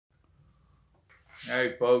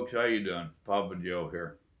Hey folks, how you doing? Papa Joe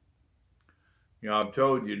here. I've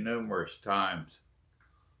told you numerous times,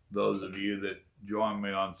 those of you that join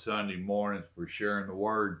me on Sunday mornings for sharing the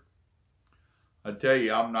word, I tell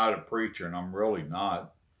you I'm not a preacher and I'm really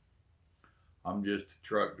not. I'm just a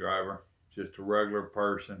truck driver, just a regular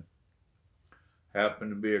person, happen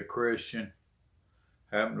to be a Christian,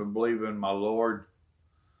 happen to believe in my Lord,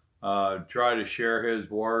 try to share his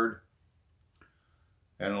word.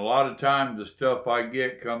 And a lot of times the stuff I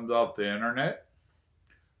get comes off the internet,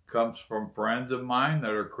 comes from friends of mine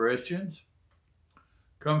that are Christians,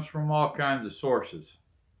 comes from all kinds of sources,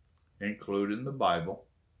 including the Bible,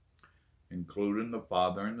 including the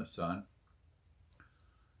Father and the Son.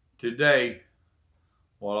 Today,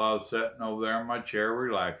 while I was sitting over there in my chair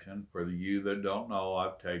relaxing, for you that don't know,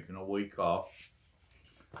 I've taken a week off.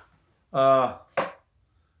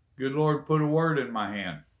 Good Lord put a word in my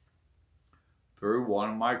hand through one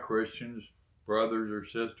of my Christians, brothers or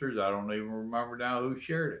sisters. I don't even remember now who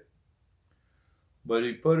shared it. But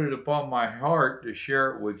he put it upon my heart to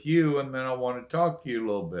share it with you, and then I want to talk to you a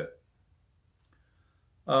little bit.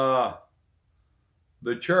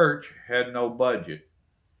 The church had no budget.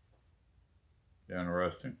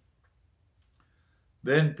 Interesting.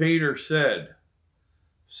 Then Peter said,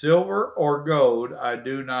 "Silver or gold I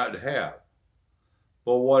do not have,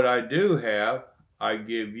 but what I do have I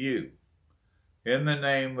give you. In the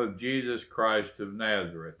name of Jesus Christ of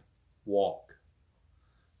Nazareth, walk."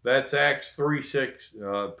 That's Acts 3:6.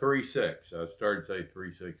 I started to say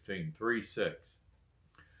 3:16. 3:6.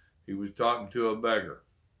 He was talking to a beggar.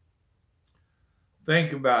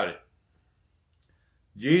 Think about it.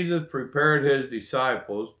 Jesus prepared his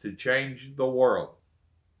disciples to change the world.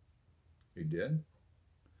 He did.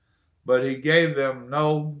 But he gave them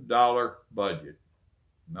no dollar budget.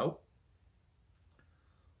 Nope.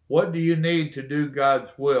 What do you need to do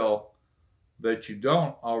God's will that you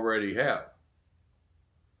don't already have?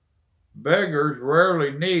 Beggars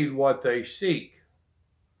rarely need what they seek.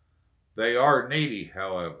 They are needy,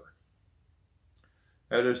 however.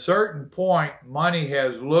 At a certain point, money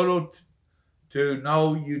has little to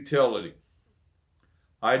no utility.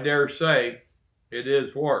 I dare say it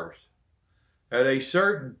is worse. At a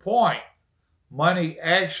certain point, money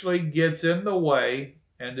actually gets in the way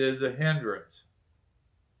and is a hindrance.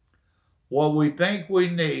 What we think we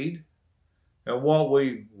need and what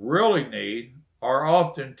we really need are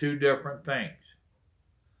often two different things.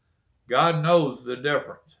 God knows the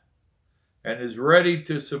difference and is ready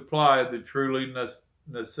to supply the truly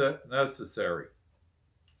necessary.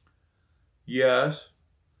 Yes,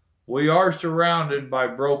 we are surrounded by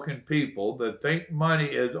broken people that think money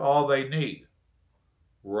is all they need.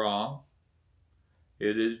 Wrong.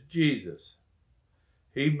 It is Jesus.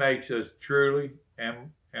 He makes us truly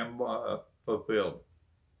fulfilled.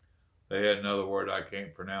 They had another word I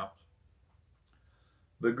can't pronounce.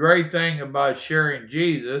 The great thing about sharing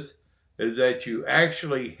Jesus is that you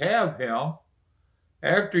actually have him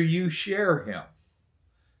after you share him.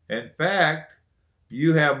 In fact,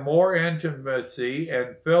 you have more intimacy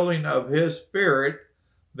and filling of his spirit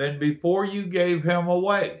than before you gave him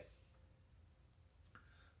away.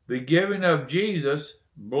 The giving of Jesus'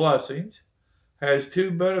 blessings has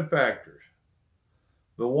two benefactors: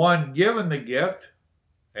 the one given the gift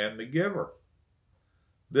and the giver.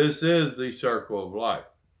 This is the circle of life.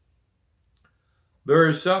 There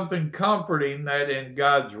is something comforting that in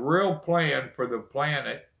God's real plan for the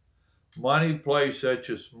planet, money plays such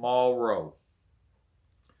a small role.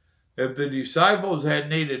 If the disciples had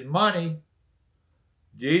needed money,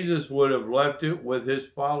 Jesus would have left it with his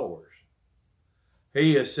followers.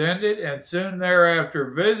 He ascended and soon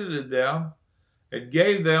thereafter visited them and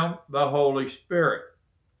gave them the Holy Spirit.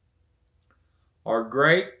 Our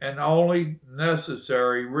great and only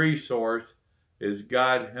necessary resource is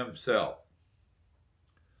God himself.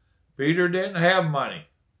 Peter didn't have money.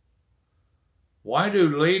 Why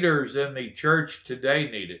do leaders in the church today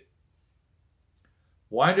need it?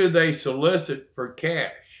 Why do they solicit for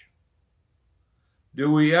cash?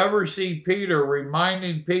 Do we ever see Peter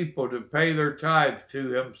reminding people to pay their tithes to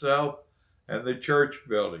himself and the church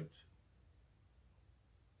buildings?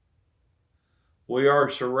 We are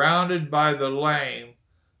surrounded by the lame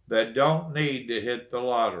that don't need to hit the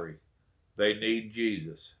lottery. They need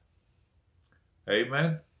Jesus.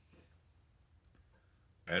 Amen?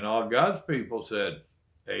 And all God's people said,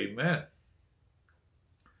 amen.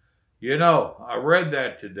 I read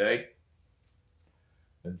that today,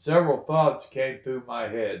 and several thoughts came through my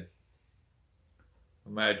head.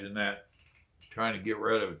 Imagine that. Trying to get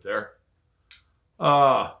rid of it there.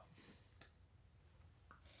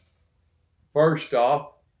 First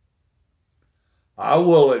off, I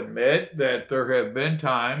will admit that there have been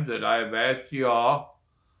times that I have asked y'all,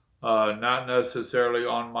 not necessarily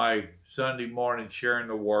on my Sunday morning sharing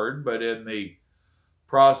the word, but in the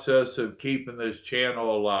process of keeping this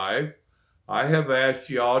channel alive, I have asked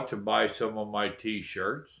y'all to buy some of my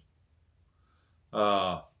t-shirts.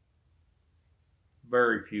 Very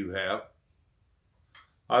few have.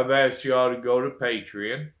 I've asked y'all to go to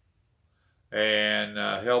Patreon and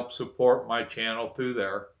help support my channel through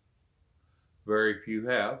there. Very few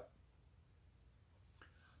have.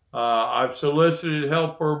 I've solicited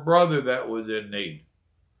help for a brother that was in need.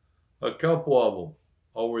 A couple of them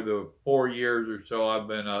over the 4 years or so I've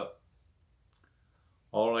been up.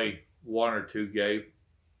 Only one or two gave.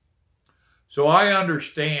 So I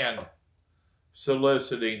understand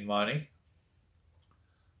soliciting money.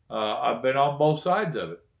 I've been on both sides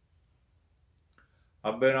of it.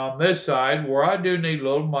 I've been on this side where I do need a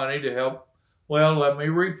little money to help. Well, let me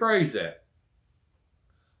rephrase that.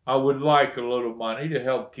 I would like a little money to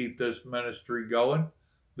help keep this ministry going,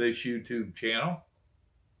 this YouTube channel.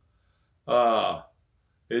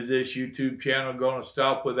 Is this YouTube channel going to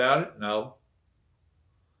stop without it? No.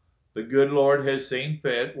 The good Lord has seen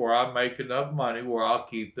fit where I make enough money where I'll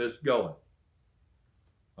keep this going.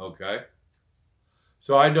 Okay?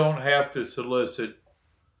 So I don't have to solicit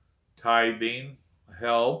tithing,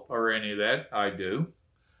 help, or any of that. I do.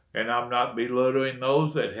 And I'm not belittling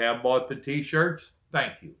those that have bought the t-shirts.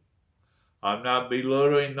 Thank you. I'm not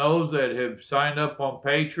belittling those that have signed up on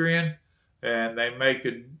Patreon and they make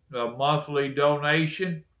a monthly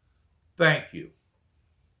donation. Thank you.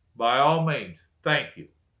 By all means, thank you.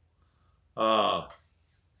 I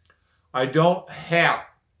don't have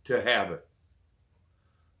to have it.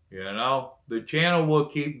 You know, the channel will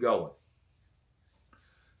keep going.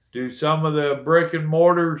 Do some of the brick and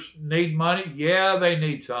mortars need money? Yeah, they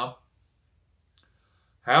need some.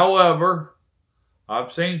 However,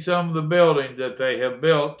 I've seen some of the buildings that they have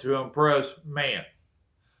built to impress man.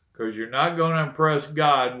 Because you're not going to impress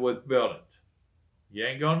God with buildings. You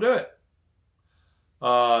ain't going to do it.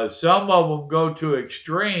 Some of them go to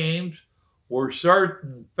extremes where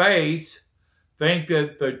certain faiths think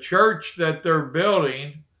that the church that they're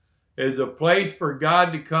building is a place for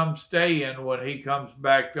God to come stay in when he comes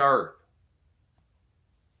back to earth.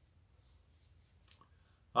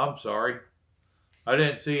 I'm sorry. I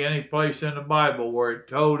didn't see any place in the Bible where it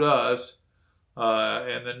told us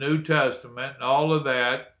in the New Testament and all of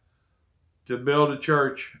that to build a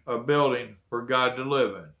church, a building for God to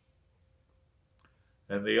live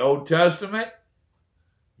in. In the Old Testament,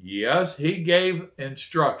 yes, he gave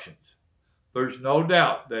instructions. There's no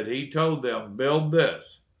doubt that he told them, build this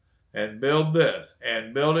and build this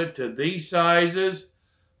and build it to these sizes,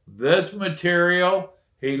 this material.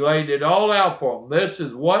 He laid it all out for them. This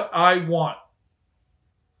is what I want.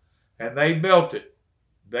 And they built it.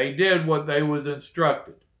 They did what they was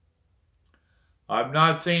instructed. I've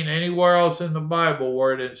not seen anywhere else in the Bible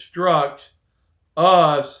where it instructs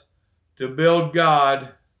us to build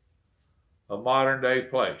God a modern day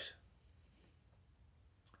place.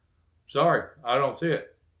 Sorry, I don't see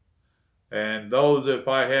it. And those, if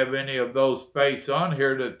I have any of those faiths on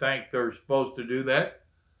here that think they're supposed to do that,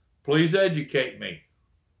 please educate me.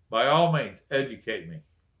 By all means, educate me.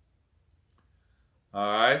 All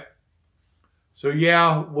right. So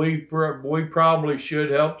yeah, we probably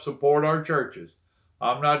should help support our churches.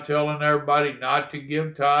 I'm not telling everybody not to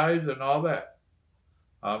give tithes and all that.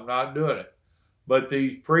 I'm not doing it. But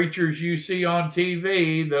these preachers you see on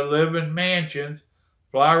TV that live in mansions,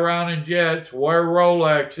 fly around in jets, wear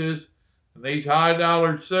Rolexes, and these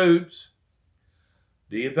high-dollar suits,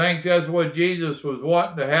 do you think that's what Jesus was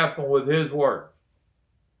wanting to happen with his word?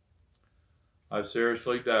 I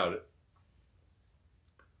seriously doubt it.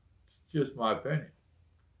 It's just my opinion.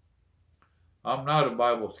 I'm not a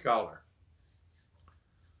Bible scholar.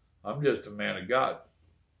 I'm just a man of God.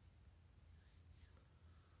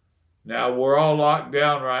 Now, we're all locked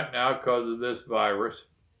down right now because of this virus.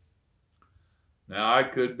 Now, I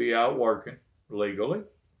could be out working legally.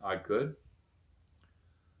 I could.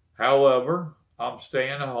 However, I'm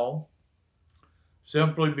staying at home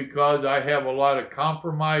simply because I have a lot of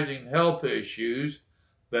compromising health issues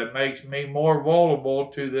that makes me more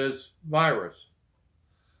vulnerable to this virus.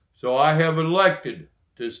 So I have elected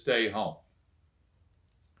to stay home.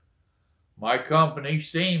 My company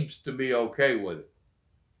seems to be okay with it.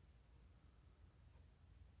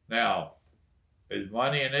 Now, is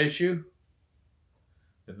money an issue?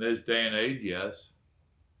 In this day and age, yes.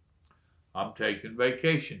 I'm taking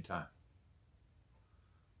vacation time.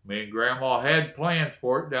 Me and Grandma had plans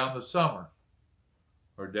for it down the summer,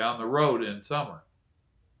 or down the road in summer.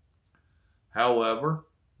 However,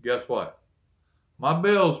 guess what? my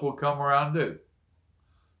bills will come around due.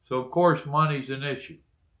 So, of course, money's an issue.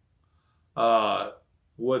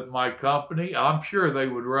 With my company, I'm sure they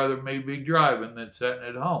would rather me be driving than sitting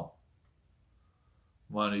at home.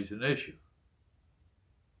 Money's an issue.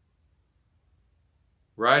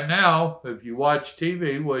 Right now, if you watch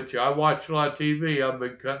TV, which I watch a lot of TV, I've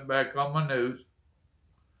been cutting back on my news.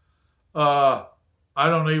 I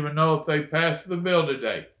don't even know if they passed the bill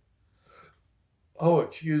today. Oh,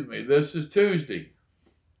 excuse me, this is Tuesday.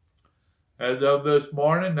 As of this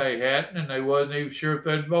morning, they hadn't, and they wasn't even sure if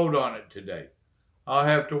they'd vote on it today. I'll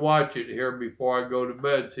have to watch it here before I go to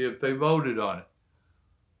bed, see if they voted on it.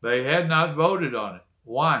 They had not voted on it.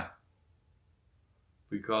 Why?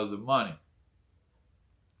 Because of money.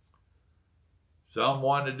 Some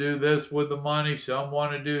want to do this with the money, some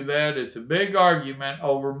want to do that. It's a big argument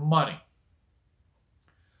over money.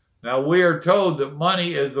 Now, we are told that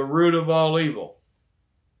money is the root of all evil.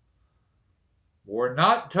 We're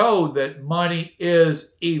not told that money is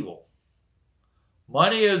evil.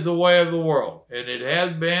 Money is the way of the world, and it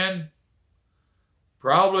has been.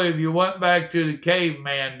 Probably if you went back to the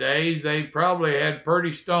caveman days, they probably had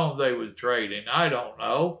pretty stones they was trading. I don't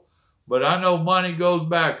know. But I know money goes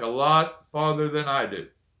back a lot farther than I do.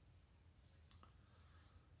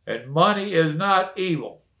 And money is not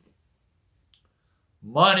evil.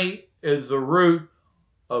 Money is the root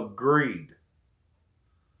of greed.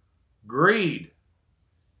 Greed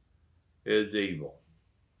is evil.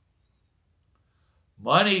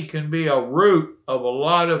 Money can be a root of a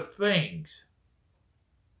lot of things.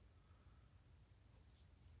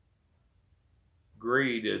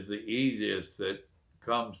 Greed is the easiest that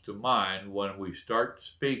comes to mind when we start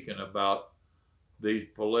speaking about these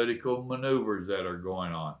political maneuvers that are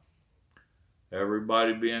going on.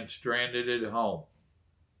 Everybody being stranded at home.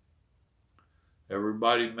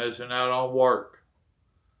 Everybody missing out on work.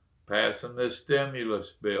 Passing this stimulus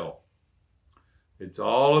bill. It's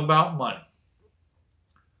all about money.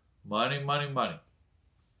 Money, money, money.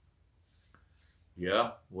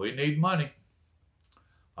 Yeah, we need money.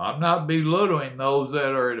 I'm not belittling those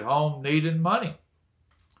that are at home needing money.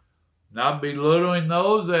 Not belittling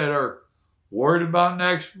those that are worried about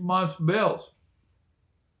next month's bills.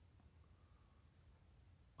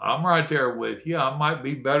 I'm right there with you. I might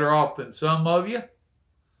be better off than some of you.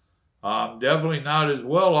 I'm definitely not as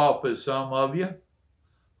well off as some of you.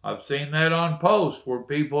 I've seen that on posts where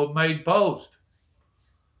people have made posts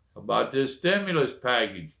about this stimulus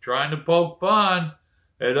package, trying to poke fun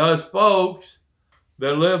at us folks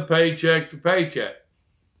that live paycheck to paycheck.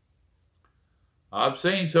 I've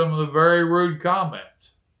seen some of the very rude comments.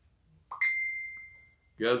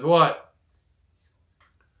 Guess what?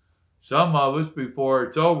 Some of us, before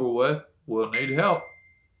it's over with, will need help.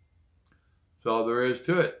 That's all there is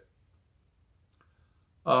to it.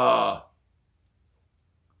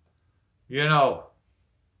 You know,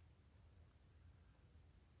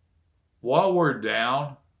 while we're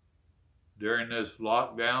down during this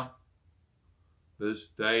lockdown, this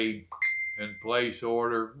stay in place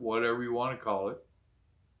order, whatever you want to call it,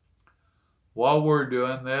 while we're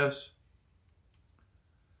doing this,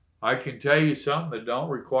 I can tell you something that don't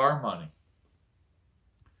require money.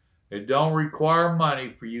 It don't require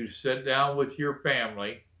money for you to sit down with your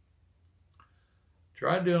family.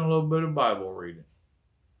 Try doing a little bit of Bible reading.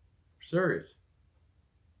 Serious.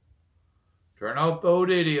 Turn off the old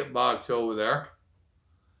idiot box over there.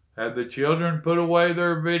 Have the children put away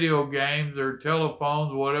their video games, their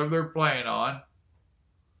telephones, whatever they're playing on.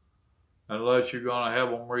 Unless you're going to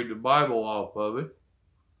have them read the Bible off of it.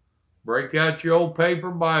 Break out your old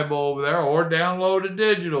paper Bible over there or download a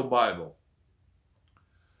digital Bible.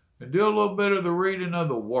 And do a little bit of the reading of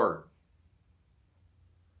the Word.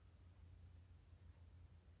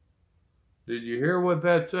 Did you hear what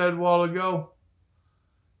that said a while ago?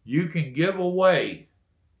 You can give away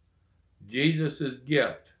Jesus'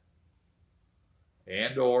 gift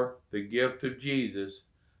and or the gift of Jesus,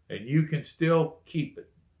 and you can still keep it.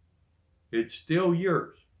 It's still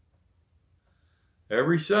yours.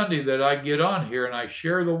 Every Sunday that I get on here and I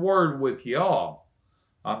share the Word with y'all,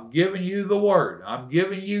 I'm giving you the Word. I'm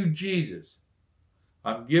giving you Jesus.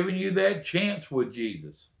 I'm giving you that chance with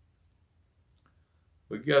Jesus.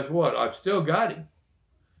 But guess what? I've still got him.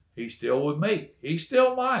 He's still with me. He's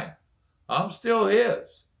still mine. I'm still his.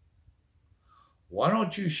 Why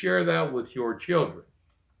don't you share that with your children?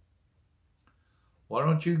 Why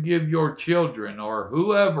don't you give your children or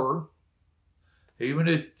whoever, even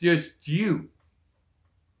if it's just you,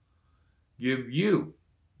 give you,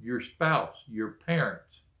 your spouse, your parents,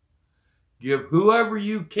 give whoever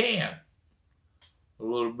you can a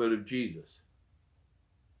little bit of Jesus.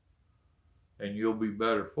 And you'll be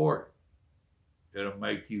better for it. It'll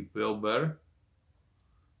make you feel better,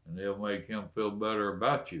 and it'll make him feel better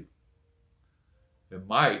about you. It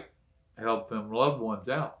might help them loved ones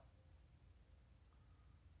out.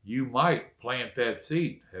 You might plant that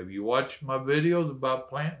seed. Have you watched my videos about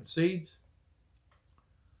planting seeds?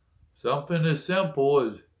 Something as simple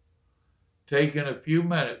as taking a few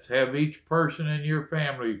minutes, have each person in your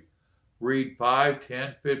family read 5,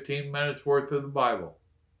 10, 15 minutes worth of the Bible.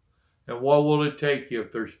 And what will it take you?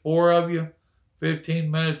 If there's 4 of you, 15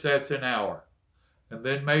 minutes, that's an hour. And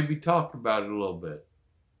then maybe talk about it a little bit.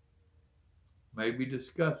 Maybe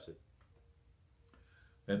discuss it.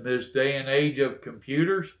 In this day and age of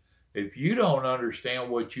computers, if you don't understand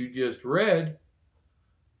what you just read,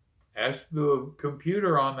 ask the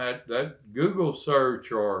computer on that Google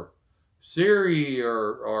search or Siri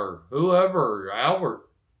or whoever, Albert,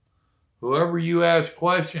 whoever you ask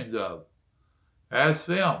questions of, ask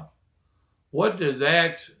them, what does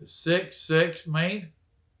Acts 6:6 mean?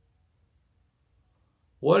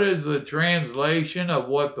 What is the translation of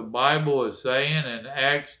what the Bible is saying in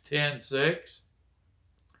Acts 10:6?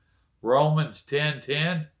 Romans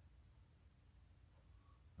 10:10?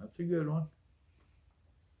 That's a good one.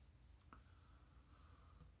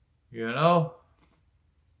 You know,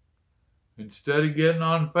 instead of getting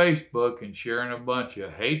on Facebook and sharing a bunch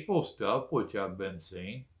of hateful stuff, which I've been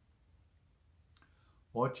seeing,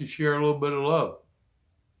 why don't you share a little bit of love?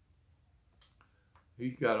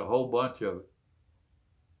 He's got a whole bunch of it.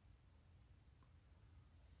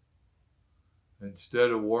 Instead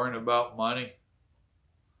of worrying about money,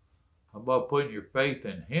 how about putting your faith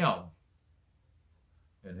in him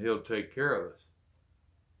and he'll take care of us?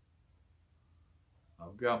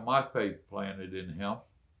 I've got my faith planted in him.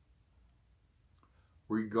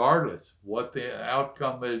 Regardless what the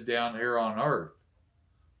outcome is down here on earth,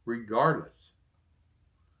 regardless.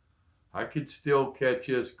 I could still catch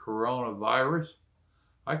this coronavirus.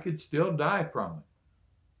 I could still die from it.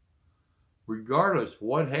 Regardless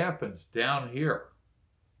what happens down here,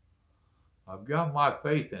 I've got my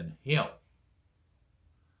faith in him.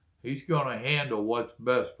 He's going to handle what's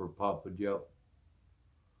best for Papa Joe.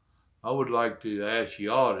 I would like to ask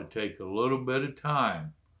y'all to take a little bit of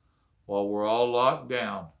time while we're all locked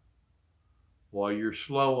down, while you're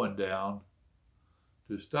slowing down,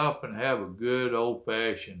 to stop and have a good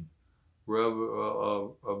old-fashioned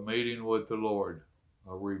a meeting with the Lord.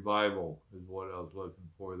 A revival is what I was looking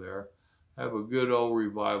for there. Have a good old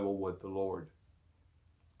revival with the Lord.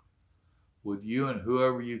 With you and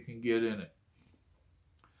whoever you can get in it.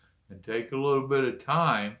 And take a little bit of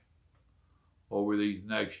time over these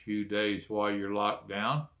next few days while you're locked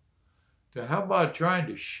down to how about trying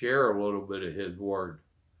to share a little bit of his word.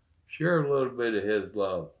 Share a little bit of his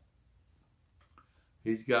love.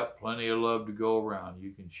 He's got plenty of love to go around.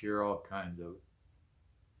 You can share all kinds of it.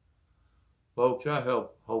 Folks, I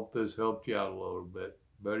hope this helped you out a little bit.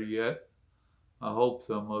 Better yet, I hope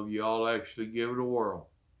some of you all actually give it a whirl.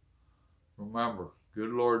 Remember, good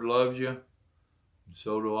Lord loves you, and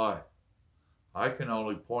so do I. I can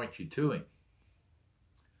only point you to him.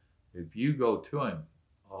 If you go to him,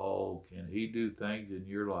 oh, can he do things in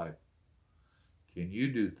your life? Can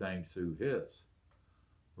you do things through his?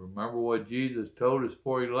 Remember what Jesus told us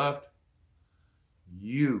before he left?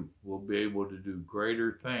 You will be able to do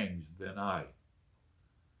greater things than I.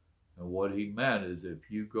 And what he meant is if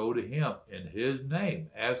you go to him in his name,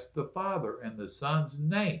 ask the Father in the Son's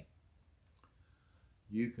name,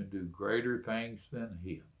 you can do greater things than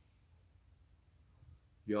him.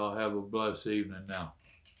 Y'all have a blessed evening now.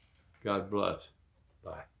 God bless.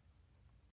 Bye.